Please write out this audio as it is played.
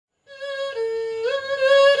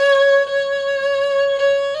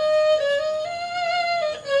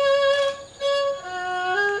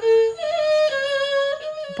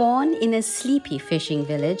a sleepy fishing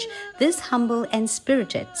village, this humble and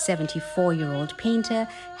spirited 74-year-old painter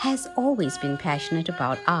has always been passionate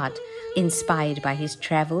about art. Inspired by his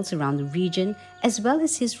travels around the region as well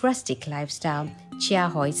as his rustic lifestyle, Chia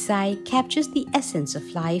Hoy Sai captures the essence of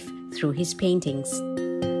life through his paintings.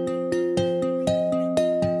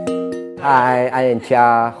 I am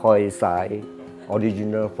Chia Hoy Sai,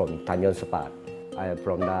 original from Tanjung Sepat. I am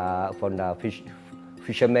from the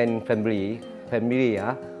fisherman family.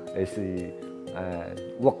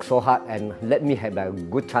 Work so hard and let me have a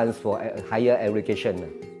good chance for higher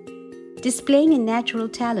education. Displaying a natural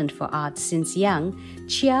talent for art since young,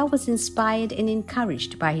 Chia was inspired and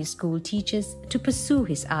encouraged by his school teachers to pursue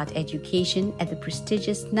his art education at the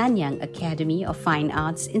prestigious Nanyang Academy of Fine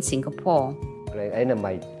Arts in Singapore. And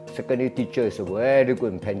my secondary teacher is very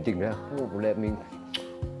good in painting.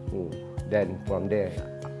 Then from there,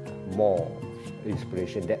 more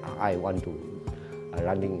inspiration that I want to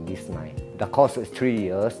running in this line. The course is 3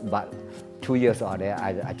 years, but 2 years are there,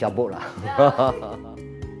 I jabot lah.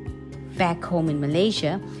 Back home in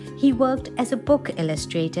Malaysia, he worked as a book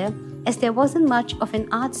illustrator as there wasn't much of an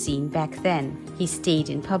art scene back then. He stayed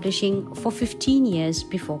in publishing for 15 years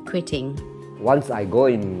before quitting. Once I go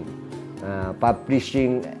in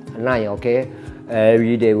publishing line,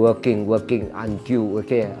 every day working until,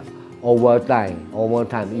 overtime,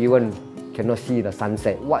 even cannot see the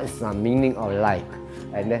sunset. What is the meaning of life?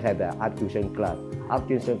 And then have an art tuition class. Art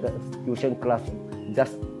tuition class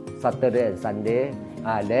just Saturday and Sunday.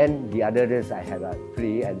 Then the other days I have a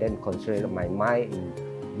free and then concentrate my mind.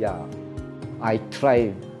 I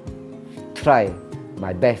try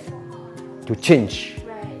my best to change,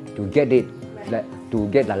 to get it, to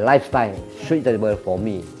get a lifestyle suitable for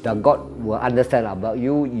me. That God will understand about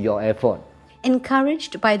you, your effort.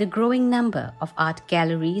 Encouraged by the growing number of art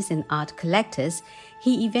galleries and art collectors,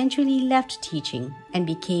 he eventually left teaching and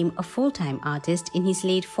became a full-time artist in his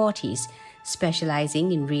late 40s,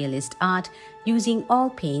 specializing in realist art using oil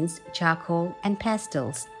paints, charcoal, and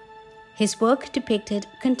pastels. His work depicted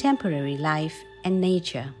contemporary life and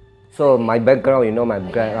nature. So my background,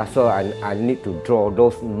 so I need to draw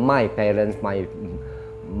those my parents,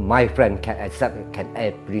 my friend can accept, can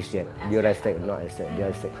appreciate. Realistic, not accept,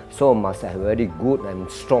 realistic. So must have very good and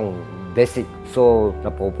strong basic. So the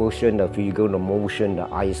proportion, the figure, the motion, the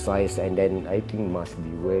eye size, and then I think must be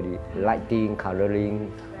very lighting, coloring.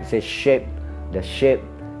 Say shape, the shape,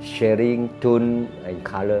 shading, tone, and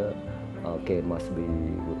color. Must be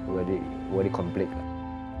very complete.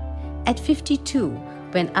 At 52,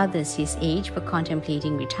 when others his age were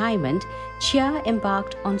contemplating retirement, Chia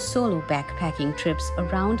embarked on solo backpacking trips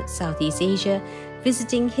around Southeast Asia,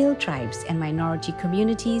 visiting hill tribes and minority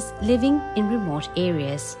communities living in remote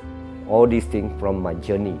areas. All these things from my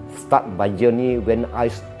journey. Start my journey when I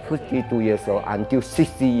was 52 years old until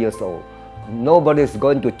 60 years old. Nobody is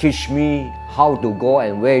going to teach me how to go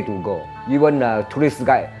and where to go. Even the tourist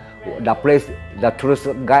guide, the tourist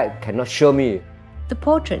guide cannot show me. The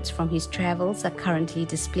portraits from his travels are currently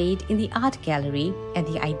displayed in the art gallery at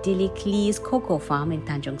the idyllic Lee's Cocoa Farm in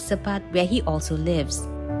Tanjung Sepat, where he also lives.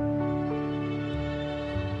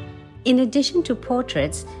 In addition to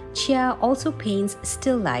portraits, Chia also paints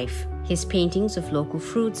still life. His paintings of local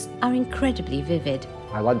fruits are incredibly vivid.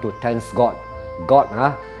 I want to thank God.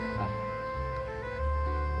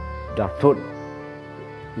 The fruit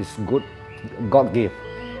is good. God give.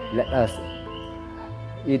 Let us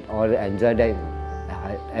eat or enjoy them.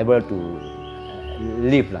 Able to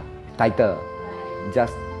live tighter,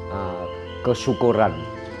 just kesyukuran.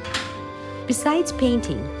 Besides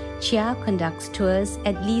painting, Chia conducts tours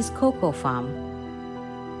at Lee's Cocoa Farm.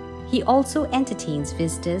 He also entertains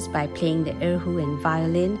visitors by playing the erhu and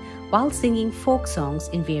violin while singing folk songs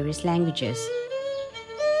in various languages.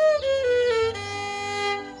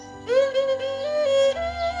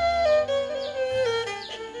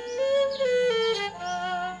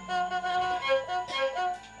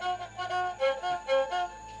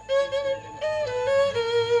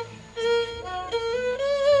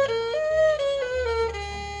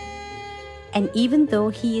 And even though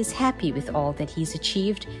he is happy with all that he's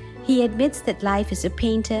achieved, he admits that life as a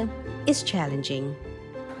painter is challenging.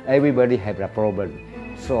 Everybody has a problem,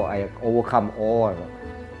 so I overcome all,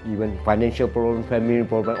 even financial problem, family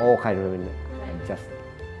problem, all kind of.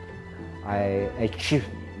 I achieve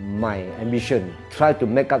my ambition. Try to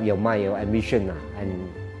make up your mind, your ambition,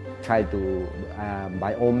 and try to,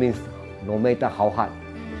 by all means, no matter how hard,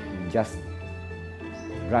 just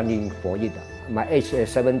running for it. My age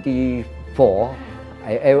is 74.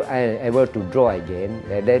 I am able to draw again,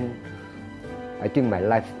 and then I think my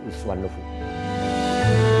life is wonderful.